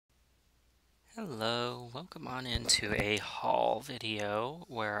Hello, welcome on into a haul video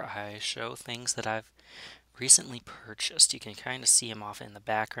where I show things that I've recently purchased. You can kind of see them off in the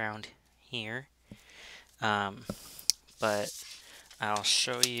background here, um, but I'll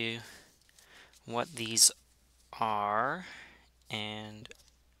show you what these are and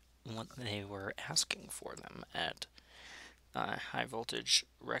what they were asking for them at High Voltage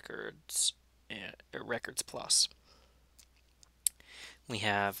Records, Records Plus. We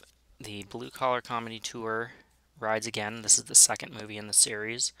have the Blue Collar Comedy Tour Rides Again. This is the second movie in the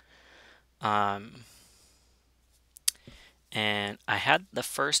series. And I had the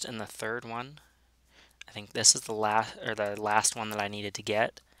first and the third one. I think this is the last one that I needed to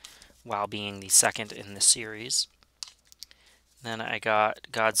get while being the second in the series. Then I got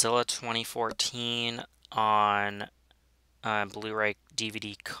Godzilla 2014 on Blu-ray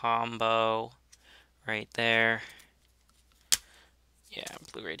DVD combo right there. Yeah,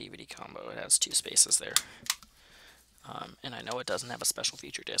 Blu-ray DVD combo. It has two spaces there. And I know it doesn't have a special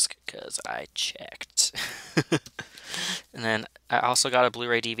feature disc because I checked. And then I also got a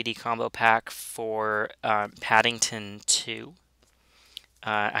Blu-ray DVD combo pack for Paddington 2.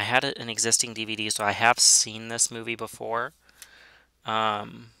 I had an existing DVD, so I have seen this movie before.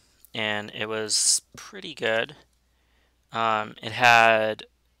 And it was pretty good. It had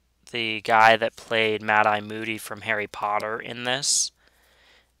the guy that played Mad-Eye Moody from Harry Potter in this.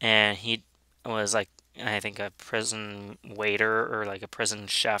 And he was like, I think, a prison waiter or like a prison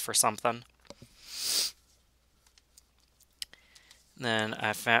chef or something. Then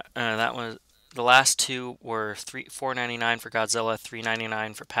I found that was the last two were $4.99 for Godzilla,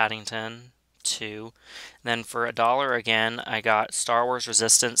 $3.99 for Paddington 2. Then for $1 again, I got Star Wars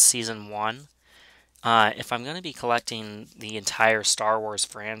Resistance Season 1. If I'm going to be collecting the entire Star Wars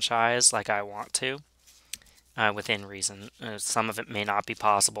franchise like I want to, within reason, some of it may not be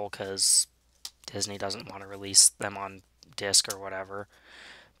possible because Disney doesn't want to release them on disc or whatever,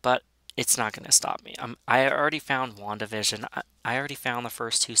 but it's not going to stop me. I already found WandaVision. I already found the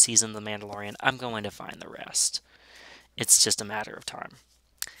first two seasons of The Mandalorian. I'm going to find the rest. It's just a matter of time.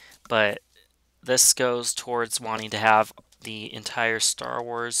 But this goes towards wanting to have the entire Star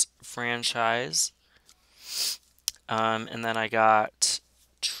Wars franchise. And then I got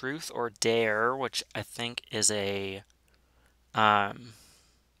Truth or Dare, which I think is a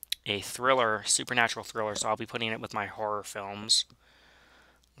thriller, supernatural thriller. So I'll be putting it with my horror films,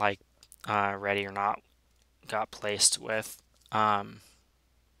 like Ready or Not got placed with. But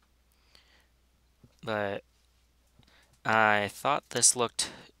I thought this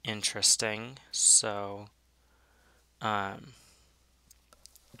looked interesting, so I'll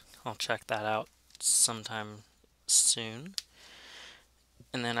check that out sometime soon.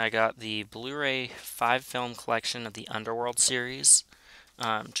 And then I got the Blu-ray 5-film collection of the Underworld series.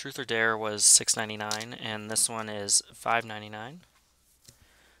 Truth or Dare was $6.99, and this one is $5.99.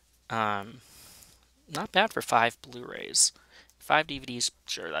 Not bad for 5 Blu-rays. 5 DVDs,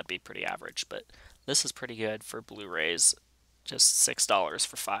 sure, that'd be pretty average, but this is pretty good for Blu-rays. Just $6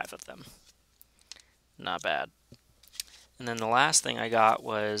 for 5 of them. Not bad. And then the last thing I got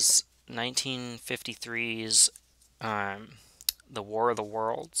was 1953's The War of the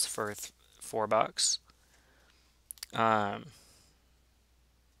Worlds for $4.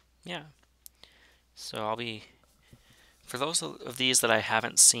 Yeah. So I'll be, for those of these that I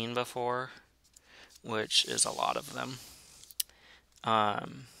haven't seen before, which is a lot of them,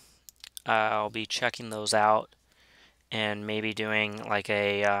 I'll be checking those out and maybe doing like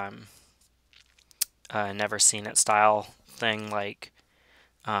a never seen it style thing like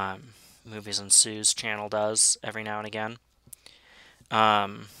Movies and Sue's channel does every now and again. I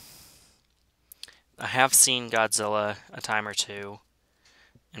have seen Godzilla a time or two.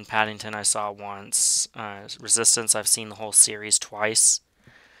 In Paddington I saw once. Resistance I've seen the whole series twice.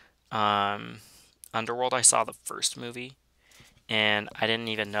 Underworld I saw the first movie. And I didn't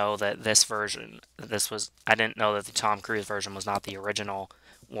even know that I didn't know that the Tom Cruise version was not the original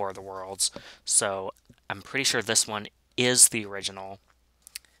War of the Worlds. So I'm pretty sure this one is the original.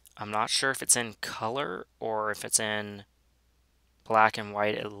 I'm not sure if it's in color or if it's in black and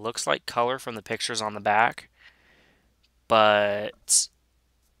white. It looks like color from the pictures on the back. But,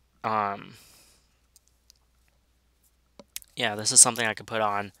 yeah, this is something I could put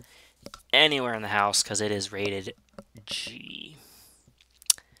on anywhere in the house because it is rated G.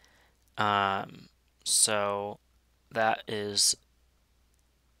 So that is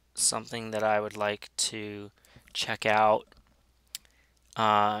something that I would like to check out.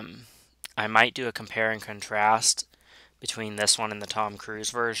 I might do a compare and contrast between this one and the Tom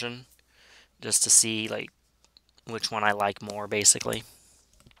Cruise version, just to see like which one I like more, basically.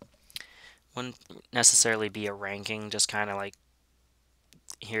 wouldn't necessarily be a ranking, just kind of like,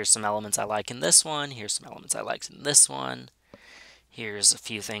 here's some elements I like in this one, here's some elements I liked in this one, here's a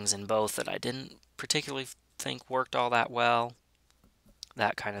few things in both that I didn't particularly think worked all that well,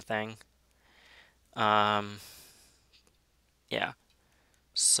 that kind of thing. Yeah,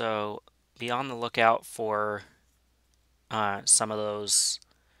 so be on the lookout for some of those,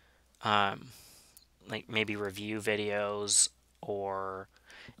 like maybe review videos, or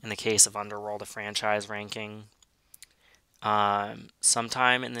in the case of Underworld, a franchise ranking.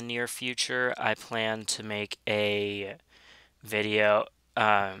 Sometime in the near future, I plan to make a video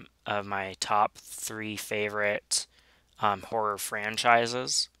of my top 3 favorite horror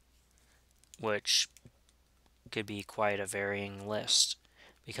franchises, which could be quite a varying list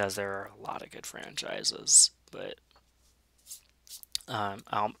because there are a lot of good franchises. But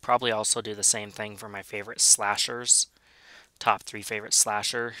I'll probably also do the same thing for my favorite slashers, top 3 favorite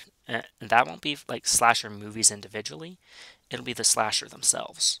slasher. And that won't be like slasher movies individually, it'll be the slasher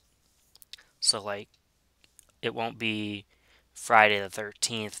themselves. So, like, it won't be Friday the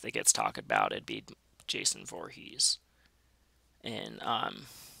 13th that gets talked about, it'd be Jason Voorhees. And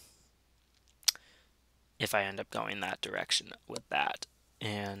if I end up going that direction with that.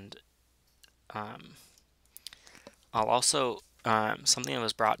 And I'll also, something that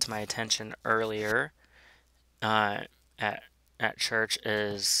was brought to my attention earlier at church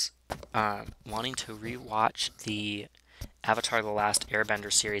is wanting to rewatch the Avatar: The Last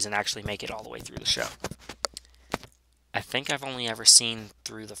Airbender series and actually make it all the way through the show. I think I've only ever seen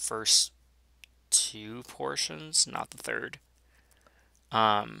through the first 2 portions, not the third.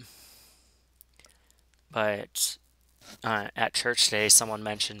 But at church today, someone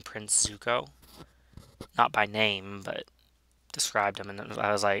mentioned Prince Zuko. Not by name, but described him, and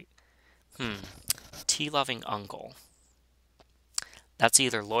I was like, tea-loving uncle. That's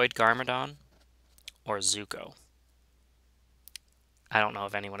either Lloyd Garmadon or Zuko. I don't know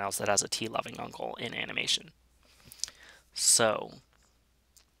of anyone else that has a tea-loving uncle in animation. So,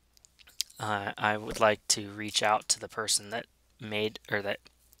 I would like to reach out to the person that made, or that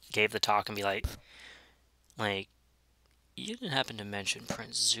gave the talk, and be like, you didn't happen to mention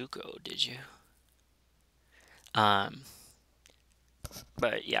Prince Zuko, did you?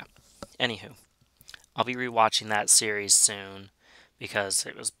 But yeah, anywho, I'll be rewatching that series soon because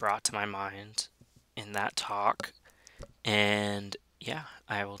it was brought to my mind in that talk. And yeah,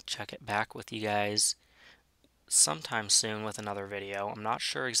 I will check it back with you guys sometime soon with another video. I'm not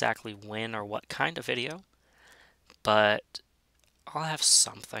sure exactly when or what kind of video, but I'll have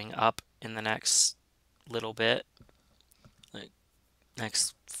something up in the next little bit, like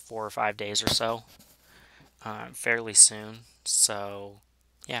next 4 or 5 days or so, fairly soon. So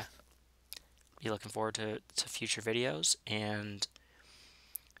yeah, be looking forward to future videos, and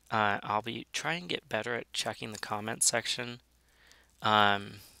I'll be trying to get better at checking the comment section.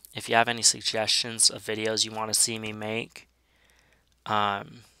 If you have any suggestions of videos you want to see me make, or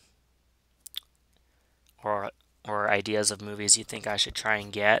ideas of movies you think I should try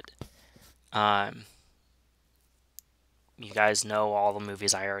and get, you guys know all the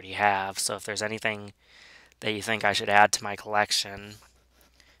movies I already have, so if there's anything that you think I should add to my collection,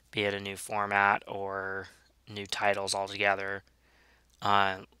 be it a new format or new titles altogether,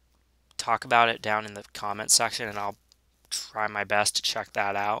 talk about it down in the comment section, and I'll try my best to check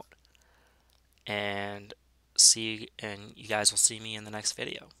that out. And you guys will see me in the next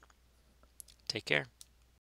video. Take care.